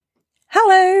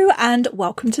and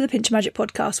welcome to the Pinch of Magic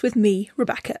podcast with me,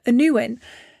 Rebecca Anuwin.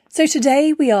 So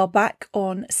today we are back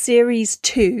on Series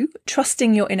 2,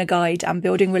 Trusting Your Inner Guide and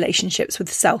Building Relationships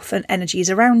with Self and Energies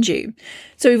Around You.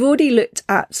 So we've already looked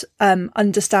at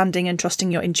understanding and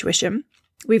trusting your intuition.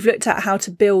 We've looked at how to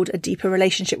build a deeper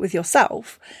relationship with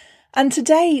yourself. And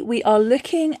today we are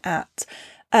looking at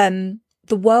the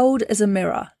world as a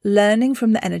mirror, learning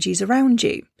from the energies around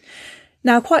you.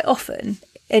 Now, quite often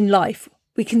in life,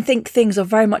 we can think things are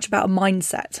very much about a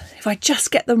mindset. If I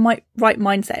just get the right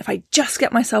mindset, if I just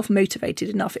get myself motivated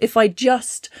enough, if I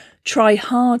just try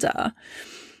harder.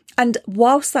 And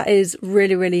whilst that is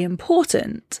really, really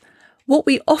important, what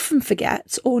we often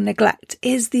forget or neglect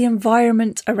is the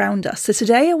environment around us. So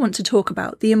today I want to talk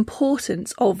about the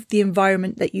importance of the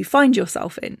environment that you find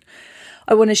yourself in.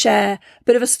 I want to share a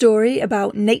bit of a story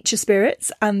about nature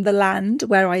spirits and the land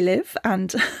where I live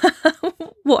and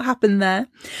what happened there.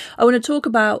 I want to talk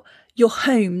about your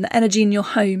home, the energy in your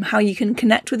home, how you can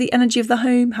connect with the energy of the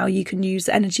home, how you can use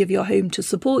the energy of your home to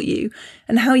support you,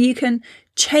 and how you can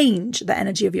change the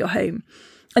energy of your home.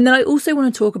 And then I also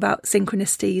want to talk about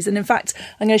synchronicities. And in fact,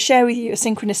 I'm going to share with you a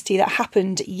synchronicity that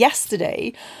happened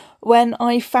yesterday when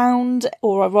I found,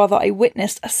 or rather I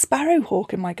witnessed, a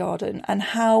sparrowhawk in my garden, and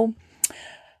how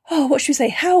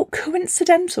how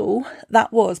coincidental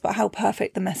that was, but how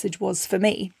perfect the message was for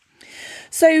me.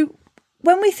 So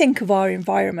when we think of our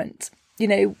environment,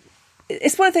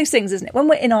 it's one of those things, isn't it? When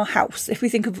we're in our house, if you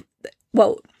think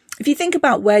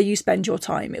about where you spend your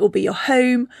time, it will be your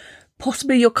home,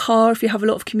 possibly your car if you have a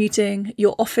lot of commuting,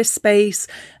 your office space,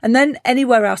 and then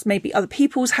anywhere else, maybe other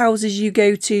people's houses you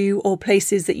go to, or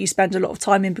places that you spend a lot of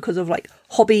time in because of like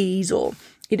hobbies or,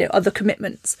 other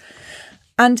commitments.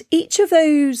 And each of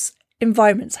those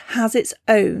environments has its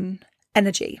own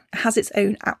energy, has its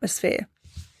own atmosphere.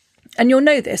 And you'll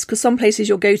know this because some places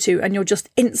you'll go to and you'll just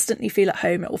instantly feel at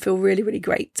home. It will feel really, really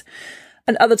great.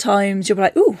 And other times you'll be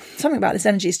like, ooh, something about this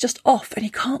energy is just off and you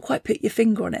can't quite put your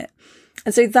finger on it.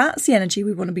 And so that's the energy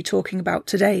we want to be talking about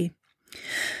today.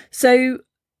 So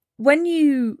when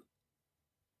you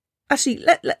actually,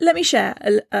 let me share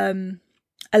the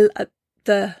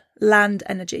land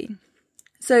energy.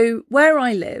 So where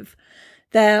I live,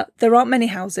 there aren't many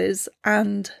houses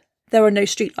and there are no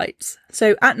streetlights.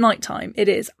 So at night time, it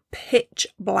is pitch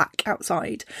black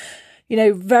outside.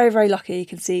 Very, very lucky you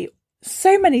can see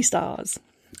so many stars,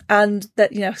 and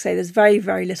that, there's very,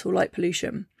 very little light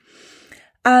pollution.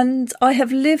 And I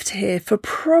have lived here for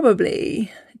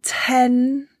probably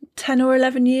 10 or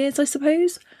 11 years, I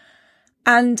suppose.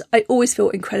 And I always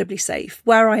feel incredibly safe.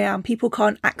 Where I am, people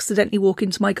can't accidentally walk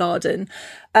into my garden.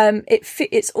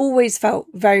 It's always felt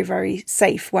very, very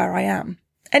safe where I am.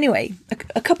 Anyway,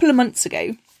 a couple of months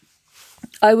ago,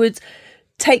 I would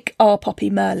take our puppy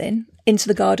Merlin into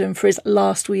the garden for his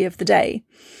last wee of the day.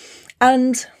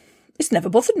 And it's never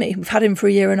bothered me. We've had him for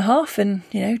 1.5 years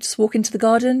and, just walk into the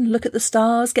garden, look at the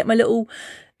stars, get my little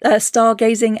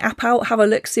stargazing app out, have a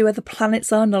look, see where the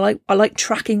planets are. And I like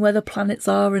tracking where the planets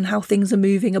are and how things are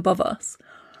moving above us.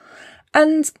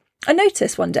 And I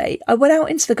noticed one day I went out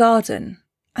into the garden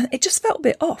and it just felt a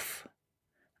bit off.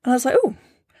 And I was like, oh,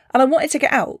 and I wanted to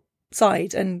get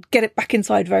outside and get it back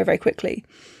inside very, very quickly.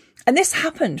 And this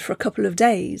happened for a couple of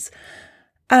days.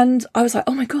 And I was like,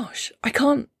 oh my gosh, I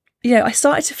can't, I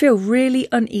started to feel really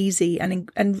uneasy. And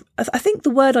I think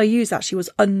the word I used actually was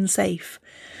unsafe.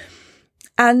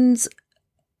 And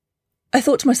I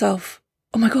thought to myself,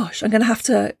 oh my gosh, I'm going to have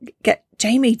to get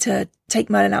Jamie to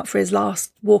take Merlin out for his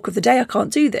last walk of the day. I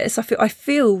can't do this. I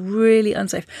feel really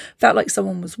unsafe. Felt like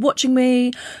someone was watching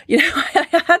me.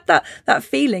 I had that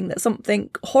feeling that something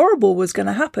horrible was going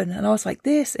to happen. And I was like,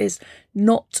 this is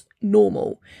not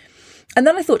normal. And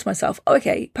then I thought to myself,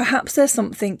 okay, perhaps there's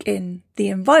something in the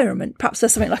environment. Perhaps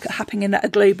there's something like happening at a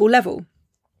global level.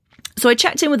 So I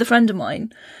checked in with a friend of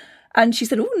mine. And she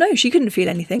said, oh, no, she couldn't feel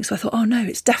anything. So I thought, oh, no,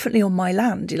 it's definitely on my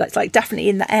land. It's like definitely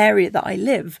in the area that I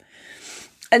live.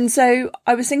 And so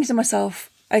I was thinking to myself,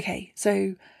 okay,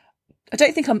 so I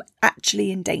don't think I'm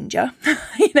actually in danger,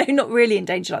 not really in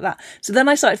danger like that. So then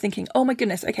I started thinking, oh, my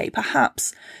goodness, okay,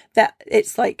 perhaps that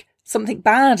it's like something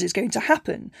bad is going to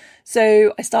happen.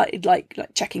 So I started like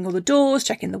checking all the doors,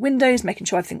 checking the windows, making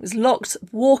sure everything was locked,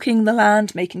 walking the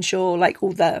land, making sure like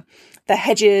all the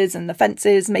hedges and the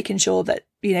fences, making sure that,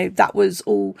 that was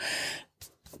all,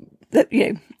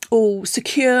 all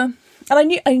secure. And I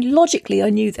knew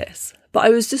this, but I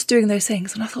was just doing those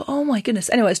things. And I thought, oh my goodness.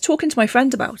 Anyway, I was talking to my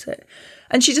friend about it.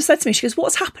 And she just said to me, she goes,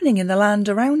 what's happening in the land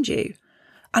around you?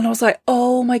 And I was like,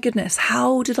 oh my goodness,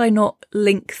 how did I not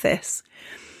link this?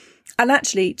 And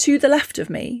actually, to the left of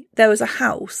me, there was a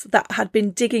house that had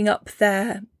been digging up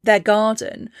their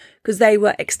garden because they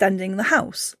were extending the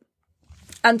house.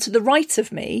 And to the right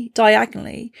of me,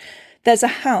 diagonally, there's a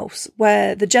house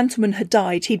where the gentleman had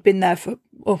died. He'd been there for,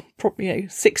 probably,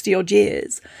 60 odd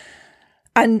years.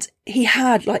 And he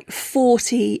had like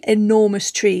 40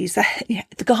 enormous trees.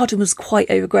 The garden was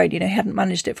quite overgrown. He hadn't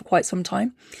managed it for quite some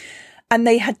time. And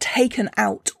they had taken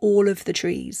out all of the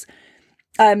trees.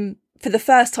 For the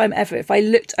first time ever, if I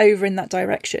looked over in that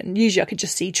direction, usually I could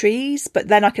just see trees, but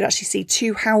then I could actually see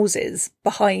two houses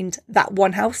behind that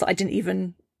one house that I didn't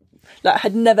even,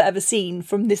 had never ever seen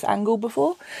from this angle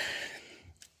before.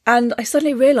 And I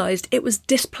suddenly realised it was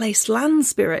displaced land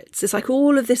spirits. It's like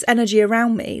all of this energy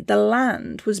around me, the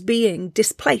land was being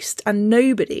displaced and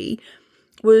nobody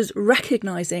was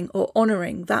recognising or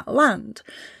honouring that land.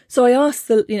 So I asked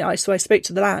I spoke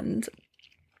to the land.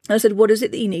 I said, what is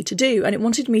it that you need to do? And it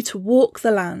wanted me to walk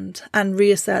the land and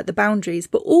reassert the boundaries,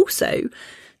 but also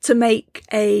to make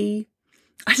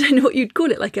I don't know what you'd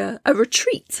call it, like a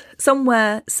retreat,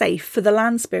 somewhere safe for the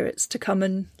land spirits to come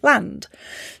and land.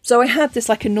 So I had this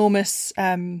like enormous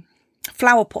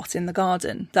flower pot in the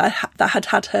garden that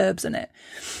had herbs in it.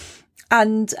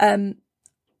 And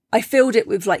I filled it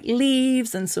with like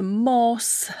leaves and some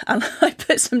moss, and I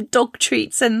put some dog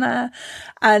treats in there,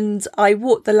 and I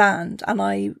walked the land. And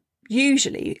I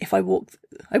usually, if I walk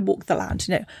the land,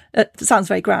 it sounds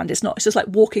very grand. It's not, it's just like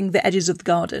walking the edges of the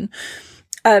garden.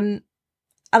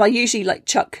 And I usually like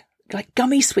chuck like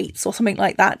gummy sweets or something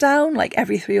like that down, like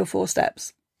every 3 or 4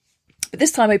 steps. But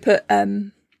this time I put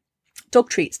dog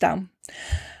treats down.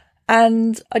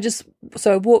 And I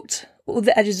walked all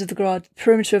the edges of the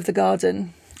perimeter of the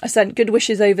garden. I sent good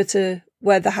wishes over to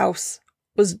where the house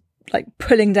was like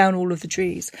pulling down all of the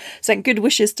trees. Sent good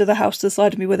wishes to the house to the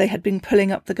side of me where they had been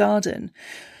pulling up the garden.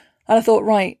 And I thought,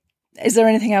 right, is there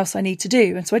anything else I need to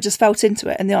do? And so I just felt into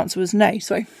it, and the answer was no.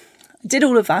 So I did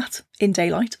all of that in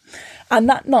daylight. And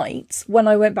that night, when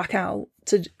I went back out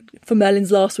for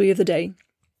Merlin's last wee of the day,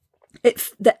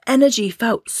 the energy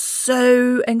felt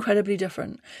so incredibly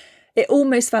different. It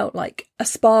almost felt like a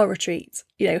spa retreat,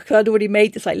 because I'd already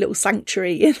made this like little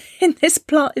sanctuary in this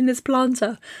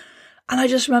planter. And I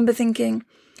just remember thinking,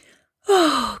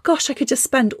 oh gosh, I could just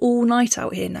spend all night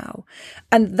out here now.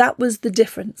 And that was the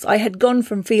difference. I had gone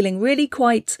from feeling really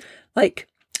quite like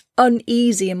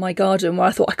uneasy in my garden, where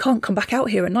I thought, I can't come back out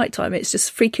here at night time. It's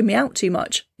just freaking me out too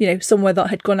much. Somewhere that I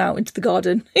had gone out into the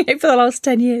garden, for the last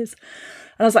 10 years.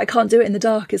 And I was like, I can't do it in the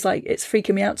dark. It's like, it's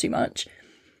freaking me out too much.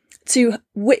 To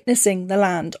witnessing the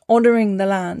land, honouring the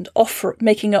land,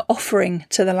 making an offering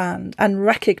to the land, and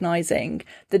recognising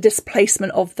the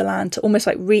displacement of the land to almost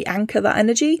like re-anchor that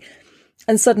energy.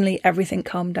 And suddenly everything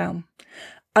calmed down.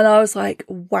 And I was like,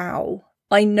 wow,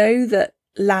 I know that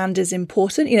land is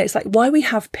important. It's like why we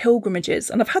have pilgrimages.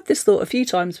 And I've had this thought a few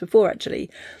times before, actually.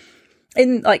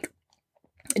 In like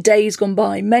days gone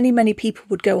by, many, many people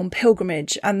would go on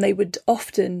pilgrimage, and they would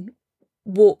often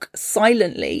walk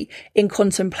silently in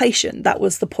contemplation. That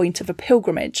was the point of a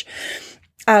pilgrimage.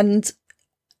 And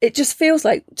it just feels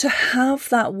like to have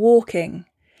that walking,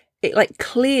 it like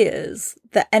clears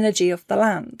the energy of the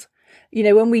land.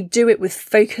 When we do it with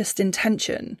focused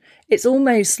intention, it's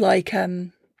almost like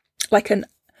an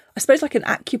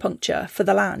acupuncture for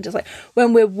the land. It's like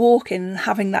when we're walking and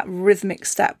having that rhythmic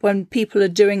step, when people are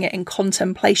doing it in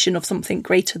contemplation of something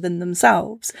greater than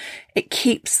themselves, it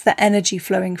keeps the energy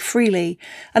flowing freely.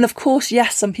 And of course,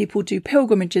 yes, some people do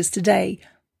pilgrimages today,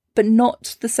 but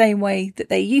not the same way that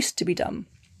they used to be done.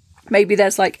 Maybe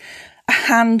there's like a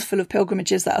handful of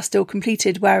pilgrimages that are still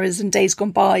completed, whereas in days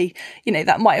gone by,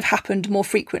 that might have happened more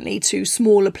frequently to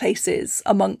smaller places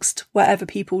amongst wherever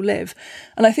people live.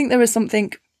 And I think there is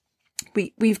something,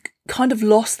 we've kind of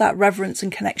lost that reverence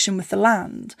and connection with the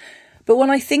land. But when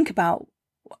I think about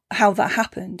how that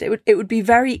happened, it would be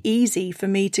very easy for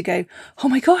me to go, oh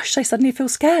my gosh, I suddenly feel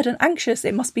scared and anxious.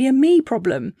 It must be a me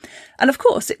problem. And of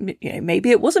course, maybe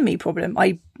it was a me problem.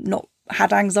 I've not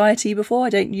had anxiety before. I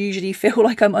don't usually feel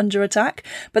like I'm under attack,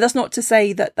 but that's not to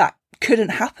say that couldn't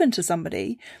happen to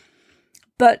somebody.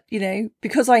 But,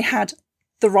 because I had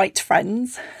the right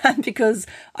friends, and because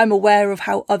I'm aware of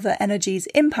how other energies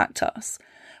impact us,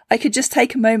 I could just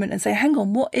take a moment and say, hang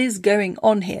on, what is going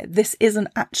on here? This isn't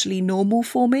actually normal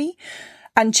for me,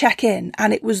 and check in.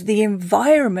 And it was the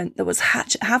environment that was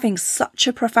having such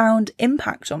a profound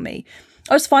impact on me.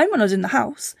 I was fine when I was in the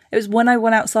house. It was when I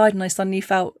went outside and I suddenly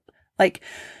felt like,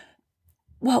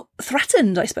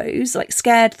 threatened, I suppose, like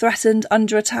scared, threatened,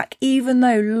 under attack, even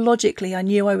though logically I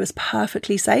knew I was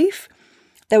perfectly safe.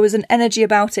 There was an energy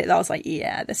about it that I was like,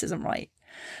 yeah, this isn't right.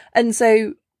 And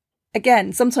so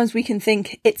again, sometimes we can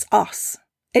think it's us.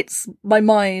 It's my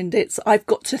mind. It's I've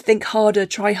got to think harder,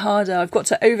 try harder. I've got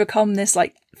to overcome this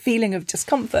like feeling of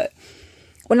discomfort.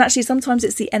 When actually sometimes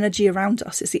it's the energy around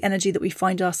us. It's the energy that we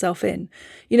find ourselves in.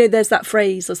 You know, there's that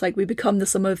phrase that's like we become the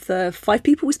sum of the 5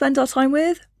 people we spend our time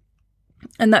with.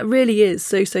 And that really is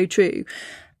so, so true.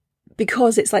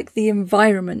 Because it's like the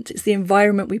environment. It's the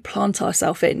environment we plant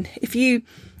ourselves in. If you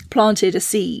planted a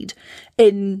seed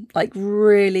in like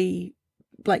really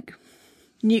like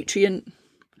nutrient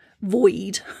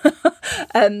void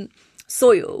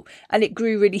soil and it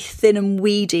grew really thin and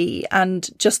weedy and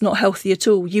just not healthy at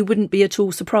all, you wouldn't be at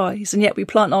all surprised. And yet we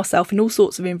plant ourselves in all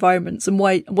sorts of environments and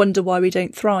wonder why we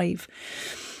don't thrive.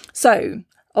 So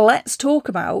let's talk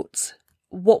about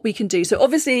what we can do. So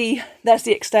obviously there's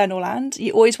the external land.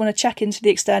 You always want to check into the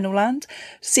external land,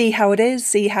 see how it is,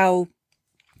 see how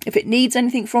if it needs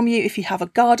anything from you, if you have a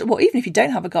garden, well, even if you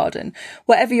don't have a garden,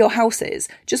 wherever your house is,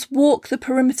 just walk the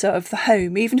perimeter of the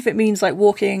home, even if it means like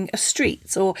walking a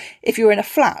street, or if you're in a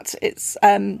flat, it's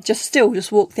just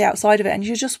walk the outside of it, and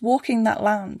you're just walking that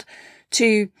land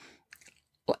to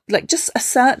like just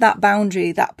assert that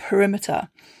boundary, that perimeter,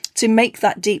 to make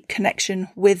that deep connection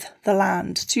with the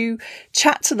land, to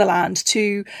chat to the land,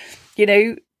 to, you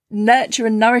know, nurture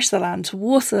and nourish the land, to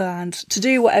water the land, to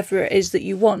do whatever it is that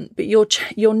you want. But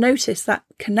you'll notice that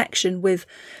connection with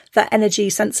that energy,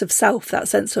 sense of self, that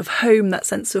sense of home, that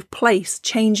sense of place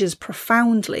changes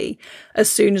profoundly as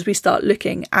soon as we start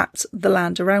looking at the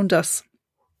land around us.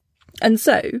 And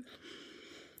so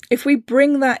if we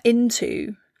bring that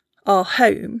into our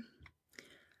home,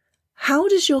 how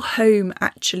does your home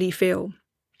actually feel?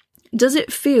 Does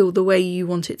it feel the way you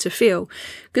want it to feel?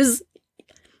 Because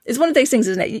it's one of those things,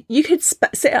 isn't it? You could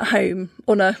sit at home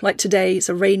on today, it's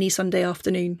a rainy Sunday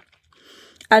afternoon,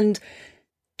 and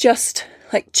just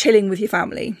like chilling with your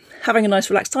family, having a nice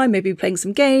relaxed time, maybe playing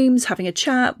some games, having a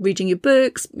chat, reading your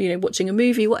books, you know, watching a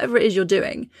movie, whatever it is you're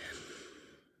doing.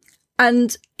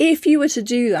 And if you were to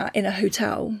do that in a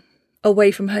hotel away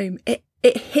from home, it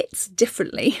hits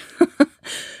differently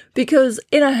because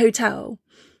in a hotel,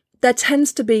 there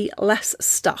tends to be less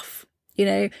stuff. You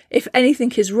know, if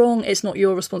anything is wrong, it's not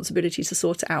your responsibility to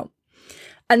sort it out.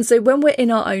 And so when we're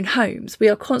in our own homes, we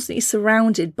are constantly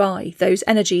surrounded by those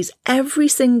energies. Every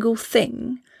single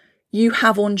thing you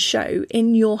have on show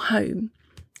in your home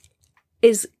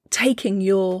is taking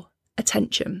your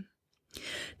attention.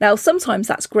 Now, sometimes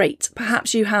that's great.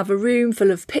 Perhaps you have a room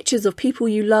full of pictures of people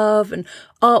you love and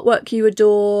artwork you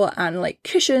adore and like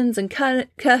cushions and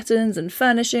curtains and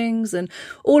furnishings and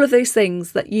all of those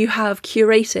things that you have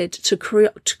curated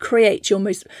to create your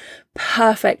most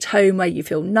perfect home where you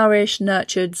feel nourished,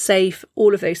 nurtured, safe,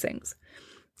 all of those things.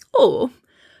 Or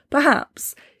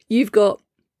perhaps you've got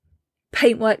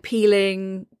paintwork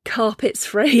peeling, carpets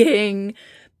fraying,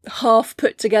 half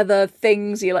put together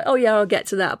things, you're like, oh yeah, I'll get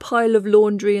to that, a pile of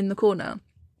laundry in the corner.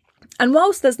 And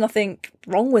whilst there's nothing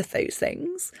wrong with those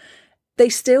things, they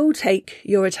still take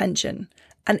your attention.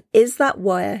 And is that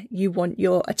where you want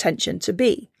your attention to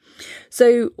be?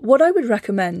 So what I would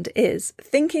recommend is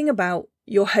thinking about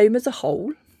your home as a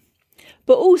whole,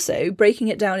 but also breaking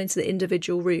it down into the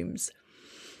individual rooms.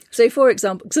 So for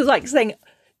example, because it's like saying,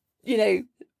 you know,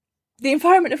 the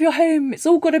environment of your home, it's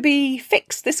all got to be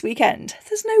fixed this weekend.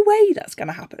 There's no way that's going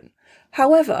to happen.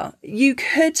 However, you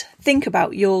could think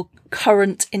about your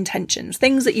current intentions,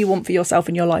 things that you want for yourself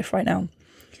in your life right now.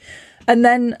 And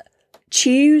then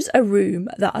choose a room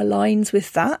that aligns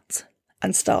with that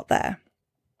and start there.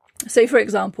 So for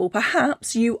example,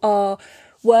 perhaps you are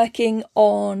working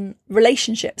on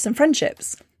relationships and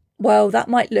friendships. Well, that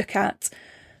might look at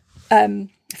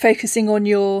focusing on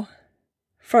your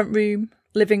front room,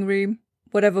 living room,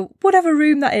 whatever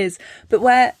room that is, but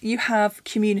where you have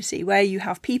community, where you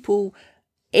have people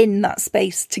in that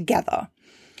space together.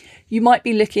 You might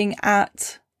be looking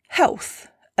at health,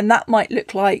 and that might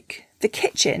look like the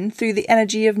kitchen through the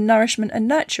energy of nourishment and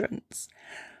nurturance.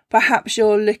 Perhaps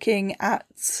you're looking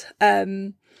at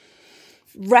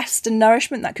rest and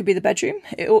nourishment. That could be the bedroom.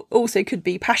 It also could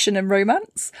be passion and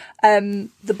romance.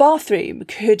 The bathroom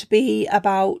could be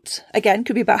about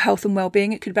health and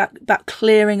well-being. It could be about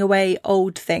clearing away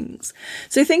old things.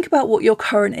 So think about what your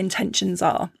current intentions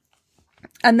are,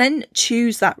 and then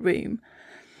choose that room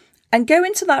and go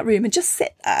into that room and just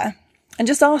sit there and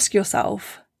just ask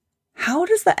yourself, how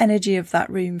does the energy of that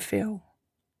room feel?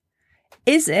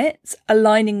 Is it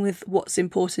aligning with what's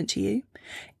important to you?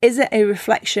 Is it a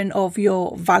reflection of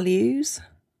your values,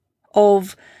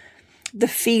 of the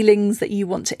feelings that you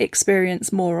want to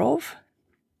experience more of?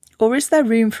 Or is there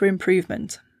room for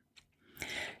improvement?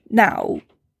 Now,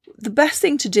 the best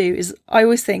thing to do is, I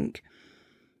always think,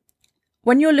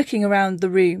 when you're looking around the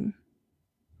room,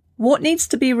 what needs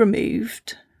to be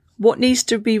removed? What needs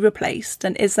to be replaced?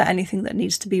 And is there anything that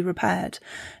needs to be repaired?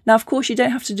 Now, of course, you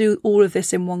don't have to do all of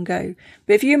this in one go.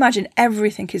 But if you imagine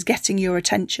everything is getting your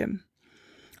attention,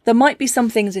 there might be some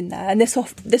things in there. And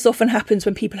this often happens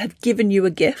when people have given you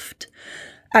a gift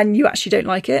and you actually don't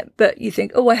like it, but you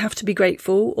think, oh, I have to be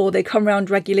grateful, or they come round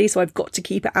regularly, so I've got to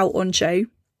keep it out on show.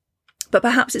 But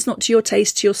perhaps it's not to your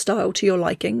taste, to your style, to your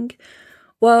liking.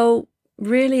 Well,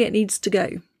 really, it needs to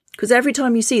go. Because every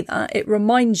time you see that, it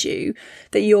reminds you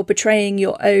that you're betraying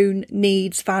your own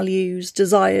needs, values,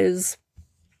 desires,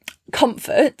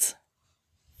 comfort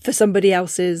for somebody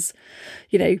else's,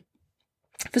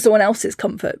 for someone else's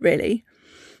comfort, really.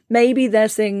 Maybe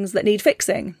there's things that need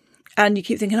fixing and you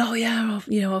keep thinking, oh yeah,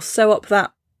 I'll sew up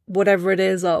that, whatever it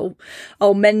is, I'll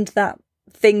mend that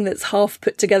thing that's half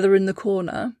put together in the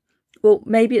corner. Well,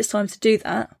 maybe it's time to do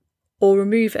that or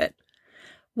remove it.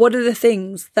 What are the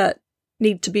things that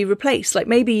need to be replaced? Like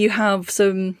maybe you have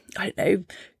some,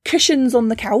 cushions on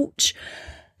the couch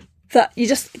that you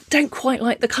just don't quite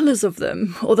like the colours of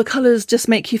them, or the colours just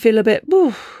make you feel a bit,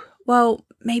 well,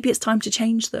 maybe it's time to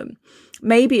change them.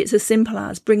 Maybe it's as simple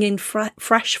as bringing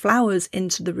fresh flowers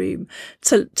into the room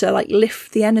to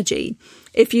lift the energy.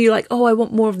 If you I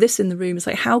want more of this in the room, it's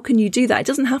how can you do that? It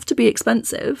doesn't have to be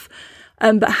expensive,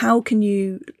 but how can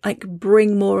you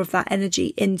bring more of that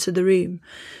energy into the room?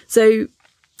 So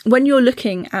when you're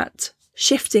looking at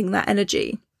shifting that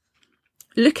energy,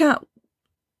 look at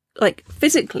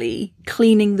physically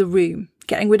cleaning the room,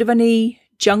 getting rid of any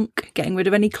junk, getting rid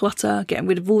of any clutter, getting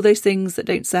rid of all those things that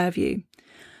don't serve you.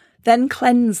 Then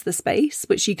cleanse the space,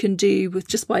 which you can do with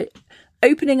just by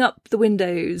opening up the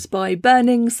windows, by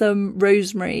burning some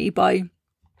rosemary, by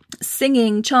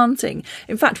singing, chanting.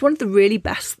 In fact, one of the really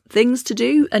best things to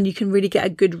do, and you can really get a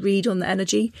good read on the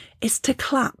energy, is to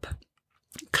clap.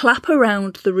 Clap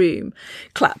around the room.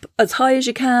 Clap as high as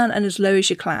you can and as low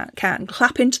as you can.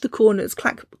 Clap into the corners.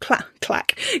 Clap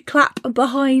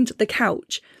behind the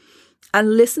couch.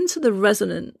 And listen to the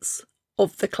resonance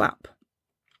of the clap.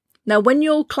 Now, when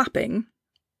you're clapping,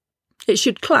 it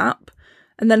should clap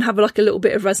and then have a little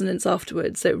bit of resonance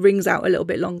afterwards, so it rings out a little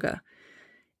bit longer.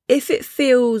 If it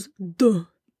feels dull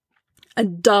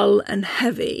and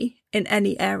heavy in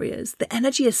any areas, the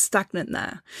energy is stagnant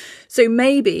there. So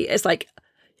maybe it's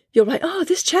you're oh,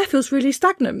 this chair feels really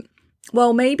stagnant.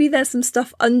 Well, maybe there's some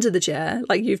stuff under the chair,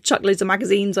 you've chucked loads of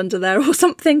magazines under there or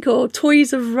something, or toys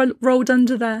have rolled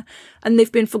under there and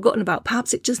they've been forgotten about.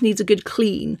 Perhaps it just needs a good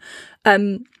clean.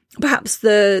 Perhaps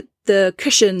the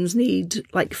cushions need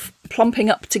plumping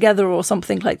up together or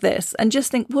something like this, and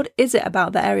just think, what is it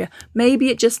about the area? Maybe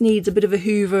it just needs a bit of a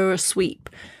hoover or a sweep,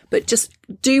 but just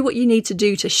do what you need to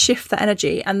do to shift that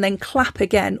energy and then clap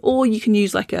again. Or you can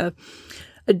use a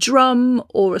drum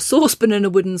or a saucepan and a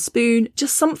wooden spoon,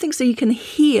 just something so you can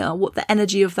hear what the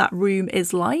energy of that room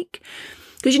is like.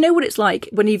 Because you know what it's like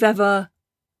when you've ever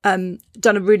done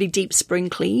a really deep spring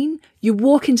clean, you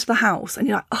walk into the house and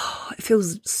you're oh, it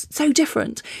feels so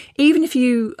different. Even if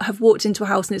you have walked into a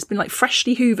house and it's been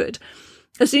freshly hoovered,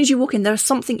 as soon as you walk in, there's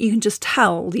something you can just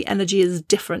tell the energy is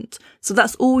different. So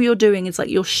that's all you're doing. It's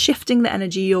you're shifting the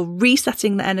energy, you're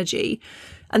resetting the energy.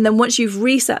 And then once you've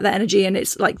reset the energy and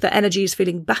it's the energy is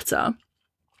feeling better,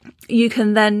 you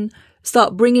can then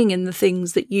start bringing in the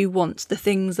things that you want, the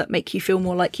things that make you feel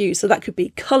more like you. So that could be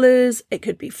colours, it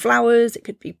could be flowers, it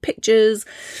could be pictures,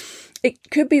 it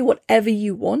could be whatever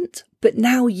you want, but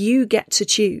now you get to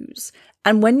choose.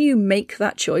 And when you make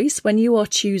that choice, when you are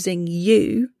choosing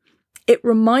you, it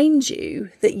reminds you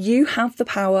that you have the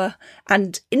power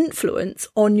and influence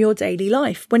on your daily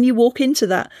life. When you walk into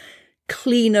that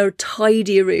cleaner,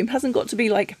 tidier room, hasn't got to be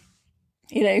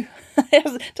it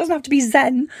doesn't have to be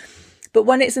zen, but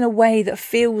when it's in a way that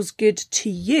feels good to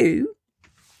you,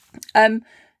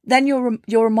 then you're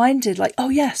reminded oh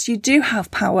yes, you do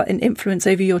have power and influence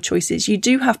over your choices. You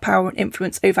do have power and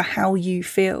influence over how you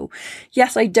feel.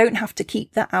 Yes, I don't have to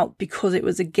keep that out because it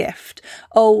was a gift.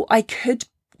 Oh, I could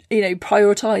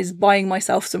prioritize buying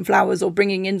myself some flowers or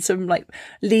bringing in some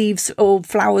leaves or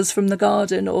flowers from the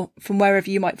garden or from wherever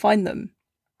you might find them.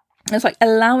 It's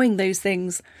allowing those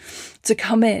things to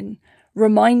come in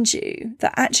reminds you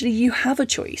that actually you have a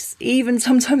choice. Even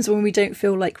sometimes when we don't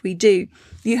feel like we do,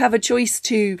 you have a choice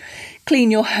to clean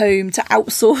your home, to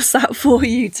outsource that for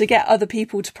you, to get other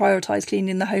people to prioritize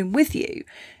cleaning the home with you.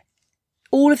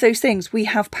 All of those things we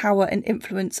have power and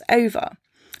influence over.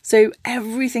 So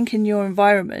everything in your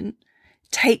environment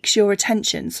takes your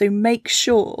attention. So make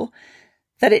sure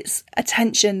that it's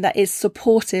attention that is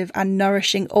supportive and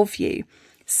nourishing of you,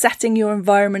 setting your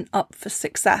environment up for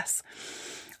success.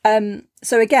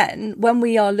 So again, when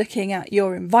we are looking at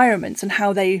your environment and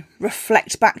how they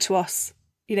reflect back to us,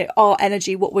 our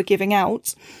energy, what we're giving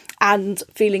out, and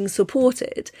feeling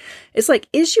supported, it's like,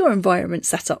 is your environment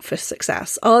set up for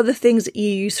success? Are the things that you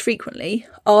use frequently,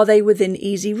 are they within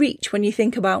easy reach? When you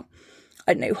think about,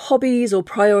 hobbies or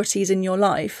priorities in your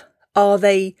life, are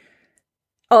they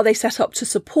set up to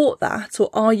support that, or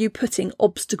are you putting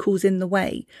obstacles in the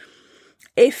way?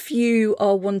 If you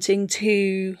are wanting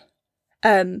to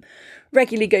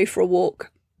regularly go for a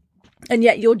walk, and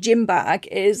yet your gym bag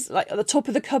is like at the top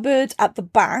of the cupboard at the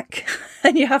back,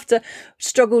 and you have to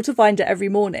struggle to find it every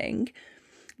morning,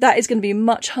 that is going to be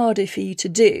much harder for you to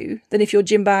do than if your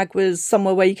gym bag was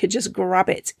somewhere where you could just grab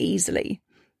it easily.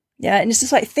 Yeah, and it's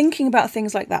just like thinking about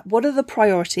things like that. What are the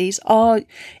priorities?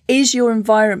 Is your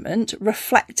environment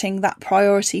reflecting that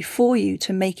priority for you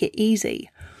to make it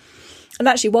easy? And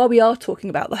actually, while we are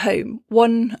talking about the home,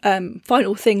 one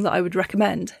final thing that I would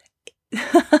recommend,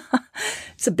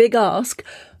 it's a big ask,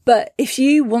 but if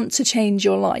you want to change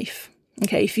your life,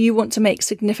 if you want to make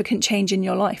significant change in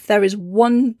your life, there is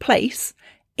one place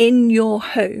in your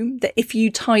home that if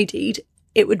you tidied,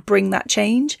 it would bring that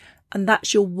change, and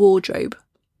that's your wardrobe.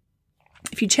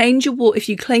 If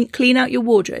you clean out your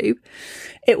wardrobe,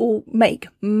 it will make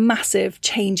massive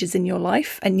changes in your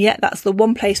life. And yet that's the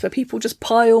one place where people just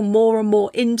pile more and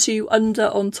more into, under,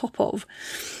 on top of.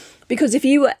 Because if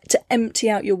you were to empty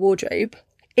out your wardrobe,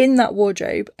 in that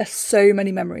wardrobe are so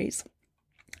many memories.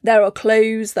 There are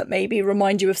clothes that maybe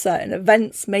remind you of certain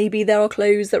events. Maybe there are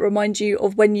clothes that remind you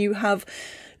of when you have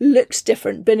looked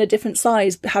different, been a different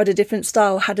size, had a different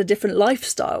style, had a different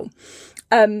lifestyle.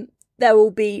 There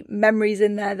will be memories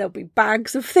in there. There'll be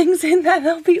bags of things in there.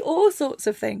 There'll be all sorts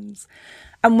of things.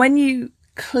 And when you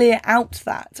clear out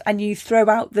that and you throw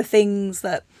out the things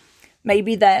that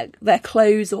maybe they're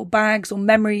clothes or bags or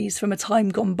memories from a time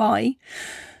gone by,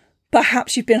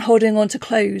 perhaps you've been holding on to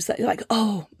clothes that you're like,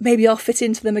 oh, maybe I'll fit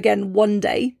into them again one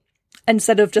day,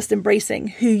 instead of just embracing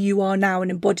who you are now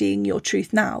and embodying your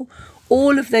truth now.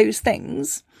 All of those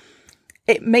things,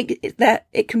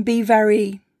 it can be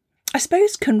very, I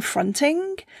suppose,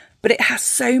 confronting, but it has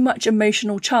so much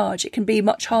emotional charge. It can be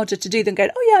much harder to do than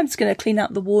going, oh yeah, I'm just going to clean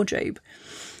out the wardrobe.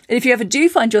 And if you ever do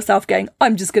find yourself going,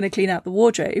 I'm just going to clean out the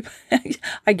wardrobe,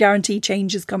 I guarantee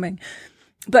change is coming.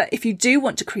 But if you do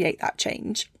want to create that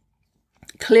change,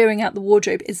 clearing out the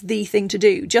wardrobe is the thing to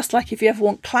do. Just like if you ever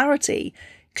want clarity,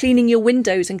 cleaning your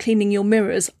windows and cleaning your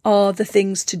mirrors are the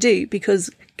things to do, because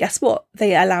guess what?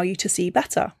 They allow you to see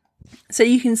better. So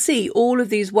you can see all of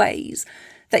these ways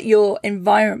that your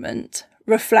environment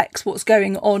reflects what's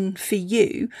going on for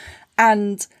you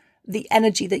and the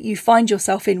energy that you find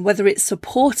yourself in, whether it's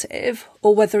supportive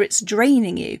or whether it's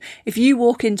draining you. If you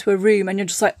walk into a room and you're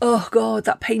just like, oh God,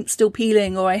 that paint's still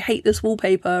peeling, or I hate this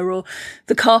wallpaper, or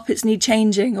the carpets need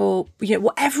changing, or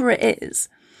whatever it is,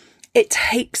 it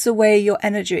takes away your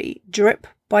energy drip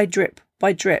by drip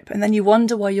by drip. And then you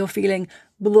wonder why you're feeling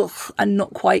blech and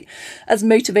not quite as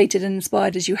motivated and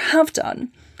inspired as you have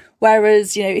done.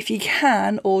 Whereas, if you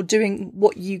can, or doing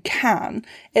what you can,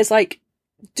 it's like,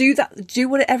 do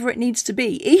whatever it needs to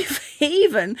be.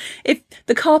 Even if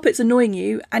the carpet's annoying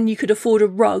you and you could afford a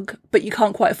rug, but you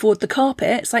can't quite afford the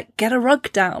carpet, it's like, get a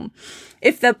rug down.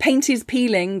 If the paint is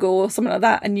peeling or something like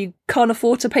that and you can't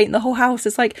afford to paint the whole house,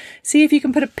 it's like, see if you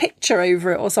can put a picture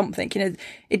over it or something.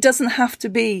 It doesn't have to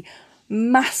be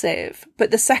massive, but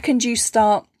the second you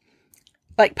start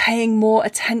like paying more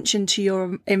attention to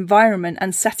your environment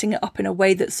and setting it up in a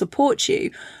way that supports you,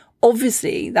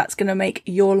 obviously that's going to make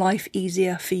your life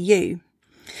easier for you.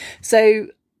 So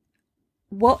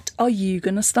what are you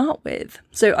going to start with?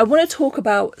 So I want to talk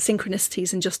about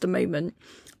synchronicities in just a moment,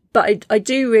 but I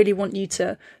do really want you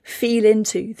to feel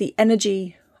into the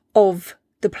energy of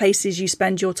the places you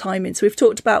spend your time in. So we've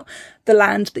talked about the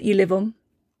land that you live on.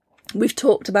 We've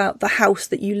talked about the house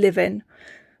that you live in.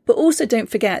 But also don't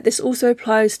forget, this also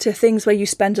applies to things where you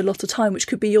spend a lot of time, which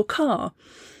could be your car.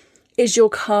 Is your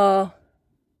car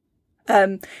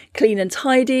clean and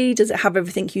tidy? Does it have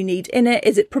everything you need in it?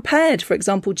 Is it prepared? For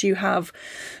example, do you have,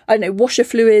 washer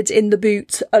fluid in the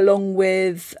boot along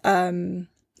with, oh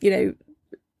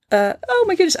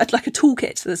my goodness, like a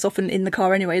toolkit that's often in the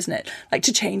car anyway, isn't it? Like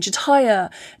to change a tyre.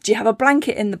 Do you have a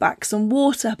blanket in the back, some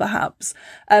water perhaps?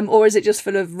 Or is it just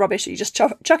full of rubbish? You just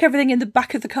chuck everything in the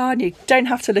back of the car and you don't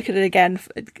have to look at it again.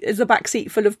 Is the back seat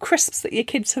full of crisps that your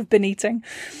kids have been eating?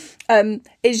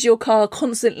 Is your car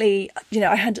constantly,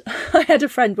 I had a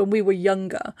friend when we were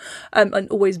younger, and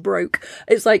always broke.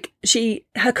 It's like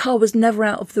her car was never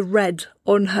out of the red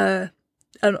on her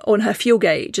fuel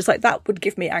gauge. It's like, that would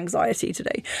give me anxiety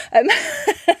today.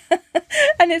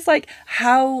 And it's like,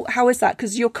 how is that?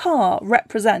 Because your car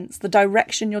represents the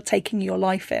direction you're taking your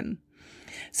life in.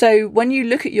 So when you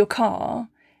look at your car,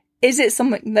 is it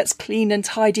something that's clean and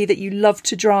tidy that you love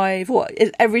to drive? Or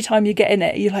is every time you get in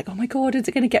it, you're like, oh my God, is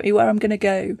it going to get me where I'm going to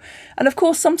go? And of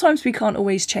course, sometimes we can't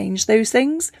always change those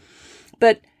things,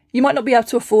 but you might not be able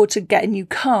to afford to get a new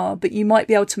car, but you might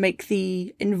be able to make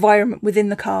the environment within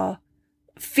the car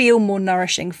feel more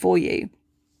nourishing for you.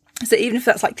 So even if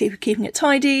that's like keeping it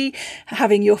tidy,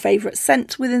 having your favourite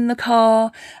scent within the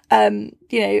car, and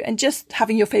just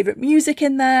having your favourite music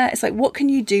in there, it's like, what can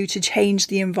you do to change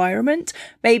the environment?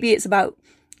 Maybe it's about,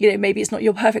 maybe it's not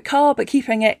your perfect car, but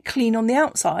keeping it clean on the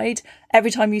outside every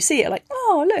time you see it, like,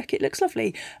 oh, look, it looks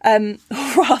lovely.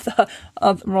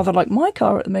 Rather like my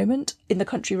car at the moment in the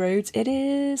country roads, it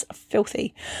is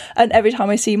filthy. And every time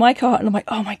I see my car and I'm like,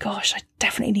 oh my gosh, I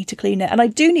definitely need to clean it. And I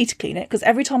do need to clean it because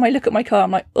every time I look at my car,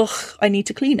 I'm like, ugh, I need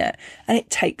to clean it. And it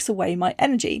takes away my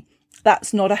energy.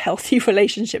 That's not a healthy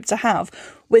relationship to have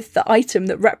with the item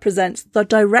that represents the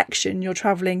direction you're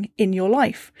traveling in your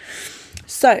life.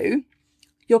 So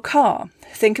your car,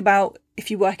 think about if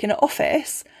you work in an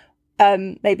office,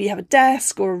 maybe you have a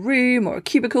desk or a room or a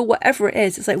cubicle, whatever it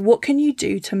is. It's like, what can you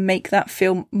do to make that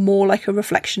feel more like a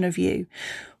reflection of you?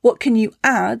 What can you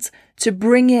add to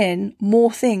bring in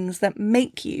more things that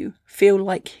make you feel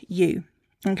like you?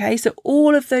 Okay, so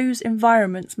all of those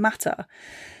environments matter.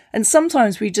 And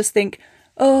sometimes we just think,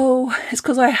 oh, it's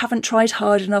because I haven't tried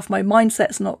hard enough, my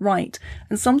mindset's not right.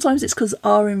 And sometimes it's because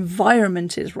our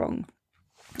environment is wrong.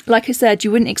 Like I said,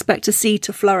 you wouldn't expect a seed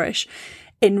to flourish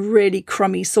in really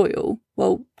crummy soil.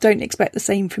 Well, don't expect the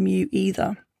same from you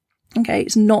either. Okay,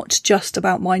 it's not just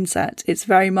about mindset. It's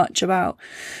very much about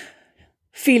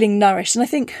feeling nourished. And I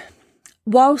think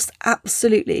whilst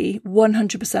absolutely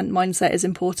 100% mindset is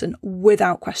important,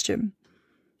 without question,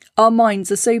 our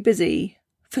minds are so busy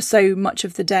for so much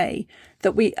of the day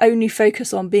that we only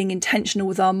focus on being intentional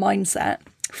with our mindset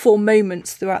for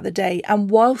moments throughout the day. And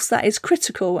whilst that is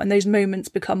critical and those moments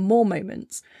become more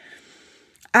moments,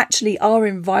 actually our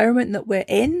environment that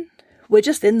we're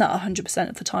just in that 100%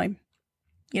 of the time.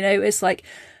 It's like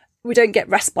we don't get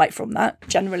respite from that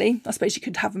generally. I suppose you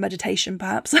could have a meditation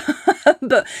perhaps,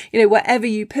 but wherever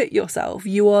you put yourself,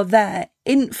 you are there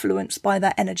influenced by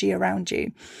that energy around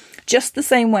you. Just the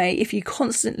same way, if you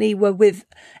constantly were with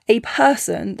a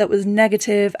person that was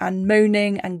negative and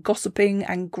moaning and gossiping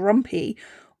and grumpy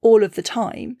all of the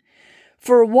time,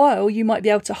 for a while you might be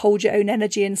able to hold your own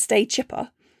energy and stay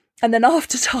chipper. And then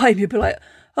after time, you'd be like,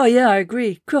 oh yeah, I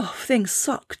agree. God, things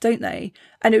suck, don't they?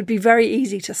 And it would be very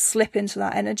easy to slip into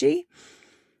that energy.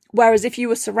 Whereas if you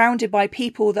were surrounded by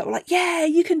people that were like, yeah,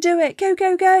 you can do it. Go,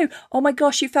 go, go. Oh my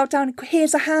gosh, you fell down.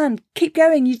 Here's a hand. Keep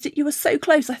going. You were so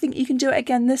close. I think you can do it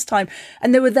again this time.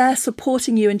 And they were there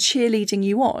supporting you and cheerleading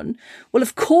you on. Well,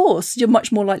 of course, you're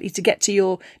much more likely to get to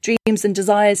your dreams and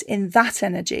desires in that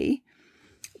energy.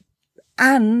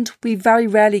 And we very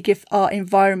rarely give our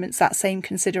environments that same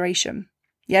consideration.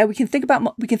 Yeah, we can think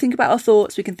about our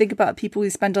thoughts, we can think about people we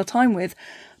spend our time with,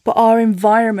 but our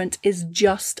environment is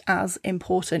just as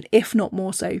important, if not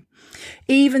more so.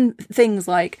 Even things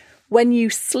like when you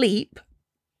sleep,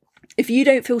 if you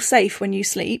don't feel safe when you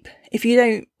sleep, if you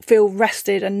don't feel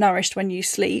rested and nourished when you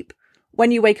sleep, when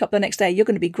you wake up the next day, you're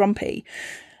going to be grumpy.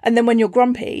 And then when you're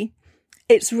grumpy,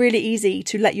 it's really easy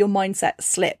to let your mindset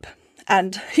slip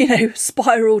and,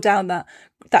 spiral down that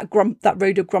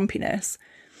road of grumpiness.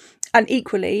 And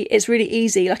equally, it's really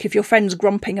easy, like if your friend's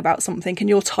grumping about something and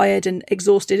you're tired and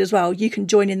exhausted as well, you can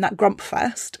join in that grump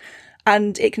fest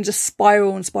and it can just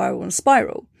spiral and spiral and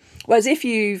spiral. Whereas if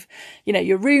you've,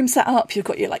 your room set up, you've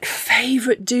got your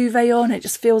favourite duvet on, it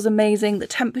just feels amazing, the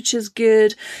temperature's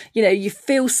good, you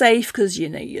feel safe because,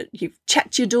 you've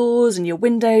checked your doors and your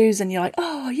windows and you're like,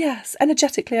 oh yes,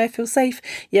 energetically I feel safe.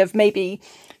 You've maybe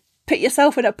put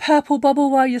yourself in a purple bubble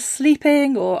while you're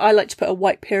sleeping, or I like to put a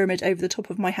white pyramid over the top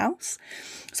of my house.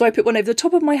 So I put one over the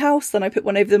top of my house, then I put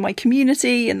one over my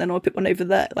community, and then I'll put one over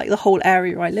the whole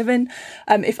area I live in.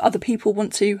 If other people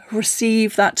want to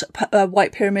receive that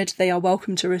white pyramid, they are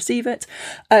welcome to receive it.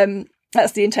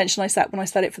 That's the intention I set when I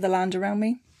set it for the land around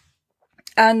me.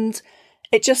 And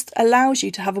it just allows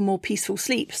you to have a more peaceful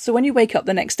sleep. So when you wake up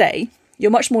the next day,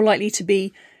 you're much more likely to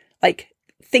be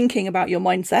thinking about your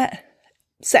mindset,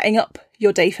 setting up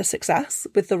your day for success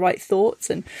with the right thoughts,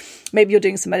 and maybe you're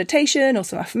doing some meditation or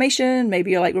some affirmation,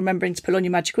 maybe you're remembering to put on your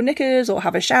magical knickers or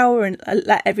have a shower and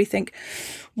let everything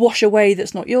wash away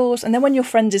that's not yours. And then when your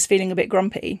friend is feeling a bit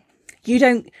grumpy, you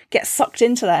don't get sucked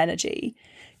into that energy.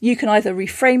 You can either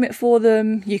reframe it for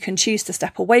them, you can choose to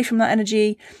step away from that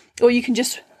energy, or you can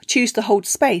just choose to hold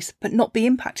space but not be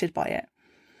impacted by it.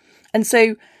 And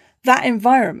so that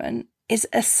environment is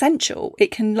essential.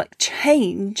 It can like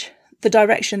change the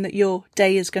direction that your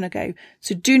day is going to go.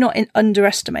 So do not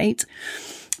underestimate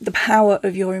the power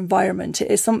of your environment.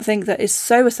 It is something that is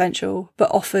so essential,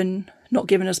 but often not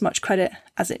given as much credit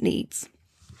as it needs.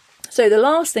 So the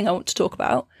last thing I want to talk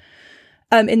about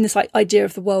in this like idea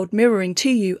of the world mirroring to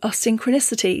you are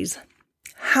synchronicities.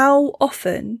 How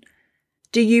often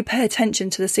do you pay attention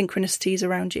to the synchronicities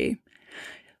around you?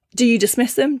 Do you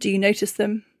dismiss them? Do you notice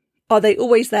them? Are they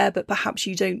always there, but perhaps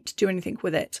you don't do anything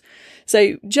with it?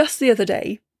 So just the other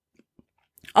day,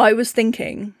 I was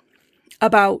thinking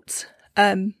about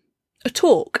giving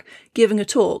a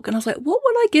talk. And I was like, what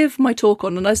will I give my talk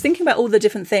on? And I was thinking about all the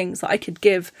different things that I could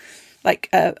give like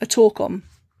a talk on.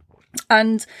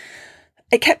 And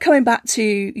it kept coming back to,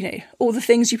 you know, all the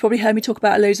things you probably heard me talk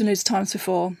about loads and loads of times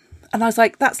before. And I was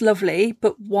like, that's lovely,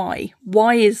 but why?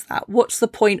 Why is that? What's the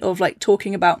point of like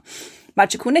talking about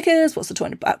magical knickers? What's the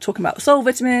point about talking about soul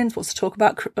vitamins? What's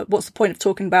the point of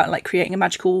talking about like creating a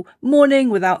magical morning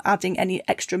without adding any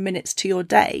extra minutes to your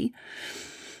day?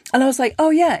 And I was like, oh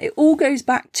yeah, it all goes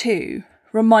back to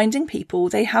reminding people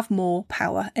they have more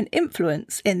power and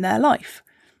influence in their life.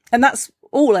 And that's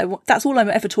all I'm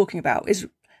ever talking about, is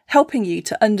helping you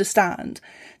to understand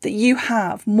that you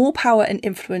have more power and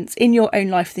influence in your own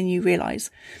life than you realise.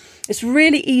 It's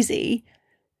really easy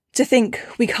to think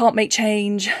we can't make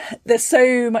change. There's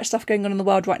so much stuff going on in the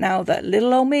world right now that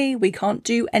little old me, we can't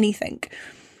do anything.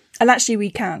 And actually we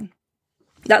can.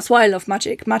 That's why I love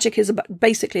magic. Magic is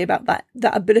basically about that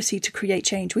ability to create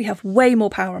change. We have way more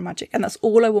power in magic, and that's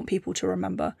all I want people to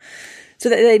remember, so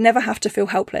that they never have to feel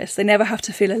helpless. They never have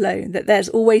to feel alone, that there's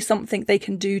always something they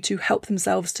can do to help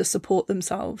themselves, to support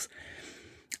themselves.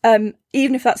 Even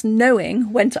if that's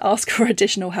knowing when to ask for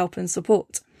additional help and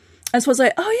support. And so I was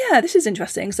like, oh yeah, this is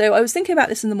interesting. So I was thinking about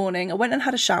this in the morning. I went and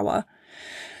had a shower.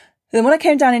 Then when I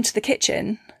came down into the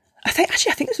kitchen, I think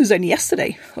this was only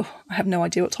yesterday. Oh, I have no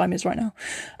idea what time it is right now.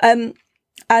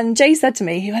 And Jay said to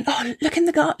me, he went, oh, look at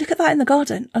that in the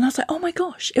garden. And I was like, oh my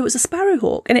gosh, it was a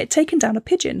sparrowhawk and it had taken down a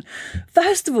pigeon.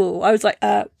 First of all, I was like,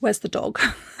 where's the dog?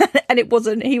 And it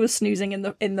wasn't, he was snoozing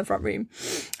in the front room.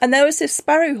 And there was this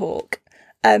sparrowhawk,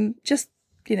 just,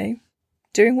 you know,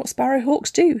 doing what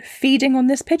sparrowhawks do, feeding on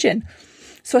this pigeon.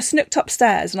 So I snooked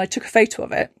upstairs and I took a photo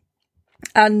of it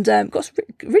and got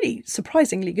really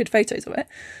surprisingly good photos of it.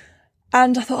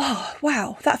 And I thought, oh,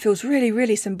 wow, that feels really,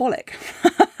 really symbolic.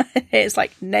 It's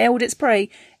like nailed its prey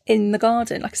in the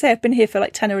garden. Like I say, I've been here for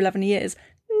like 10 or 11 years.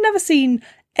 Never seen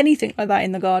anything like that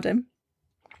in the garden.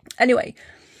 Anyway,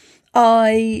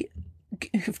 I,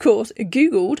 of course,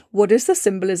 Googled what is the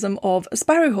symbolism of a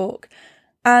sparrowhawk.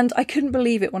 And I couldn't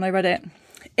believe it when I read it.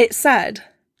 It said,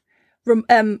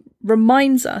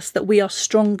 reminds us that we are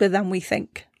stronger than we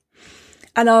think.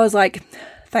 And I was like,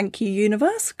 thank you,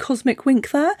 universe, cosmic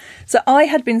wink there. So I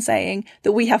had been saying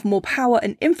that we have more power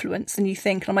and influence than you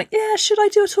think. And I'm like, yeah, should I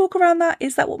do a talk around that?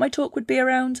 Is that what my talk would be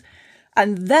around?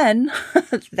 And then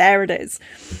there it is.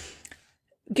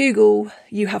 Google,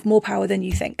 you have more power than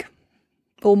you think,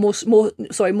 or more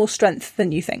strength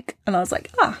than you think. And I was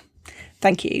like,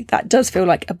 thank you. That does feel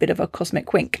like a bit of a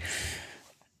cosmic wink.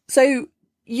 So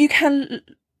you can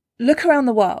look around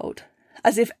the world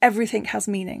as if everything has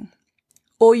meaning.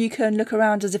 Or you can look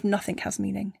around as if nothing has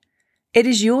meaning. It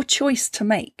is your choice to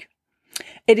make.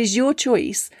 It is your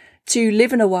choice to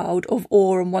live in a world of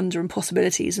awe and wonder and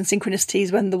possibilities and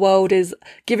synchronicities when the world is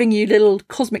giving you little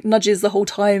cosmic nudges the whole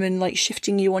time and like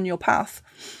shifting you on your path.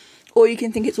 Or you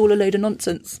can think it's all a load of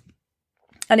nonsense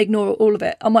and ignore all of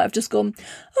it. I might have just gone,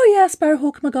 oh yeah,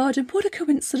 sparrowhawk in my garden, what a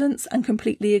coincidence, and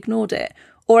completely ignored it.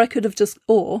 Or I could have just,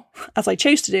 as I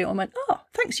chose to do, I went, oh,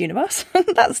 thanks, universe.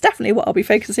 That's definitely what I'll be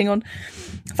focusing on.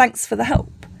 Thanks for the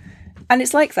help. And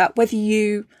it's like that, whether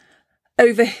you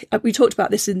we talked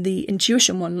about this in the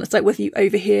intuition one. It's like whether you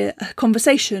overhear a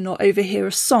conversation or overhear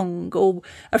a song, or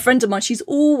a friend of mine, she's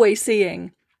always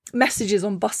seeing messages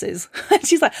on buses. And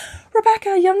she's like,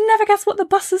 Rebecca, you'll never guess what the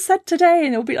bus has said today.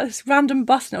 And it'll be like this random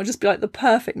bus and it'll just be like the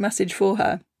perfect message for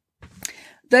her.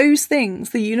 Those things,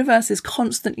 the universe is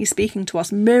constantly speaking to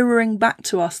us, mirroring back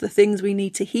to us the things we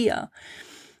need to hear.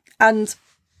 And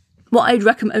what I'd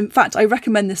recommend, in fact, I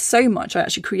recommend this so much, I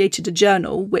actually created a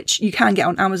journal, which you can get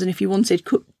on Amazon if you wanted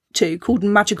to, called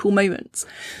Magical Moments.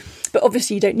 But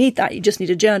obviously you don't need that, you just need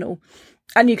a journal.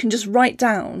 And you can just write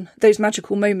down those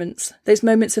magical moments, those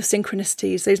moments of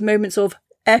synchronicities, those moments of,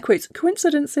 air quotes,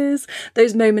 coincidences,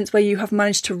 those moments where you have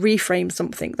managed to reframe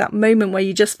something, that moment where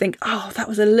you just think, oh, that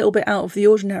was a little bit out of the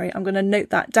ordinary, I'm going to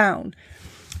note that down.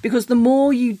 Because the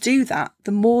more you do that,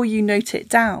 the more you note it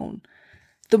down,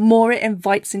 the more it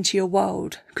invites into your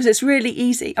world. Because it's really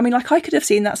easy. I mean, like, I could have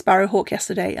seen that sparrowhawk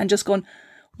yesterday and just gone,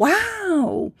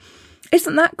 wow,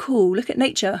 isn't that cool? Look at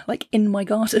nature, like, in my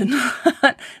garden.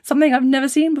 Something I've never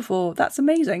seen before. That's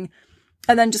amazing.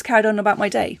 And then just carried on about my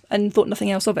day and thought nothing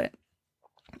else of it.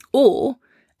 Or,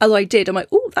 as I did, I'm like,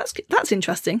 oh, that's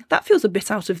interesting. That feels a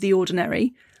bit out of the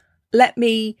ordinary. Let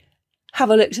me have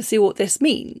a look to see what this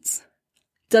means.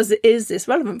 Is this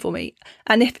relevant for me?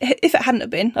 And if it hadn't have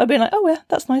been, I'd be like, oh yeah,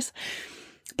 that's nice.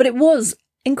 But it was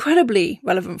incredibly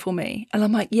relevant for me. And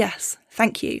I'm like, yes,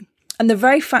 thank you. And the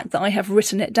very fact that I have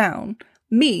written it down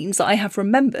means that I have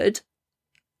remembered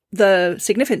the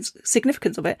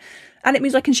significance of it. And it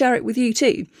means I can share it with you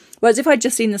too. Whereas if I'd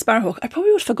just seen the sparrowhawk, I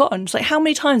probably would have forgotten. It's like, how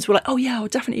many times we're like, oh yeah, I'll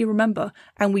definitely remember.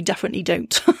 And we definitely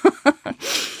don't.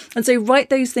 And so write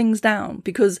those things down,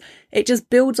 because it just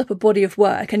builds up a body of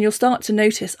work, and you'll start to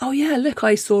notice, oh yeah, look,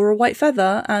 I saw a white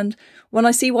feather. And when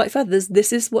I see white feathers,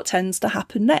 this is what tends to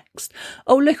happen next.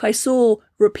 Oh, look, I saw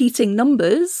repeating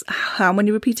numbers. How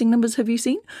many repeating numbers have you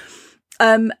seen?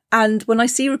 And when I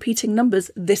see repeating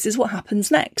numbers, this is what happens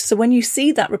next. So when you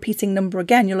see that repeating number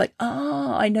again, you're like,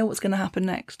 I know what's going to happen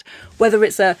next. Whether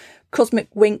it's a cosmic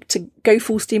wink to go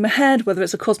full steam ahead, whether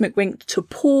it's a cosmic wink to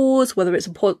pause, whether it's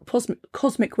a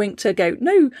cosmic wink to go,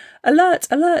 no, alert,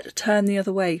 turn the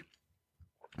other way.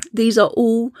 These are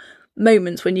all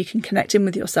moments when you can connect in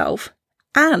with yourself.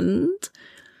 And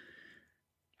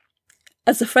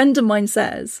as a friend of mine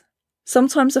says,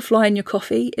 sometimes a fly in your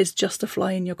coffee is just a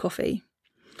fly in your coffee.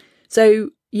 So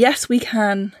yes, we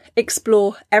can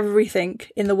explore everything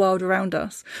in the world around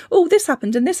us. Oh, this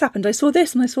happened and this happened. I saw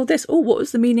this and I saw this. Oh, what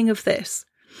was the meaning of this?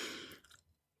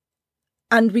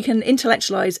 And we can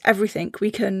intellectualize everything.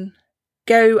 We can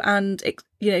go and,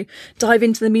 dive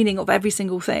into the meaning of every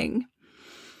single thing.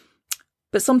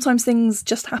 But sometimes things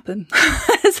just happen.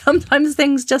 Sometimes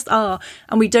things just are,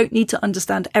 and we don't need to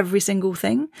understand every single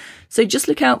thing. So just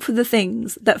look out for the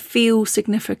things that feel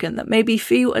significant, that maybe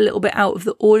feel a little bit out of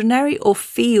the ordinary, or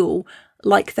feel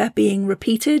like they're being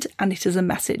repeated and it is a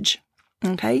message.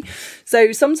 Okay.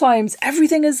 So sometimes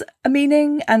everything has a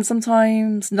meaning and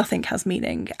sometimes nothing has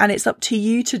meaning. And it's up to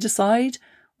you to decide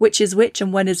which is which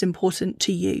and when is important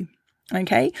to you.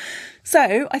 Okay.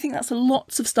 So I think that's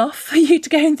lots of stuff for you to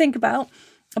go and think about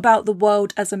the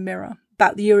world as a mirror,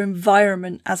 about your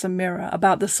environment as a mirror,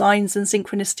 about the signs and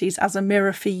synchronicities as a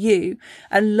mirror for you,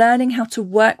 and learning how to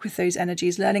work with those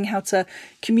energies, learning how to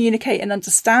communicate and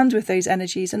understand with those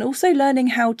energies, and also learning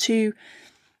how to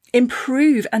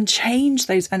improve and change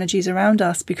those energies around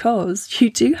us, because you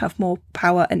do have more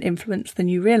power and influence than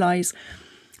you realise.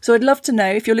 So I'd love to know,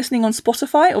 if you're listening on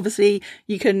Spotify, obviously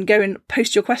you can go and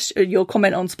post your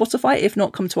comment on Spotify. If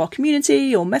not, come to our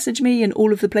community or message me in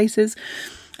all of the places.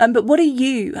 But what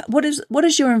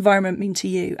does your environment mean to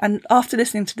you? And after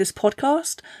listening to this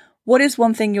podcast, what is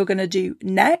one thing you're going to do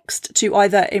next to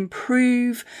either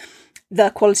improve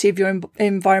the quality of your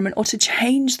environment or to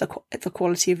change the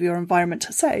quality of your environment?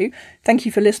 So thank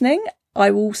you for listening.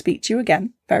 I will speak to you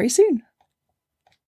again very soon.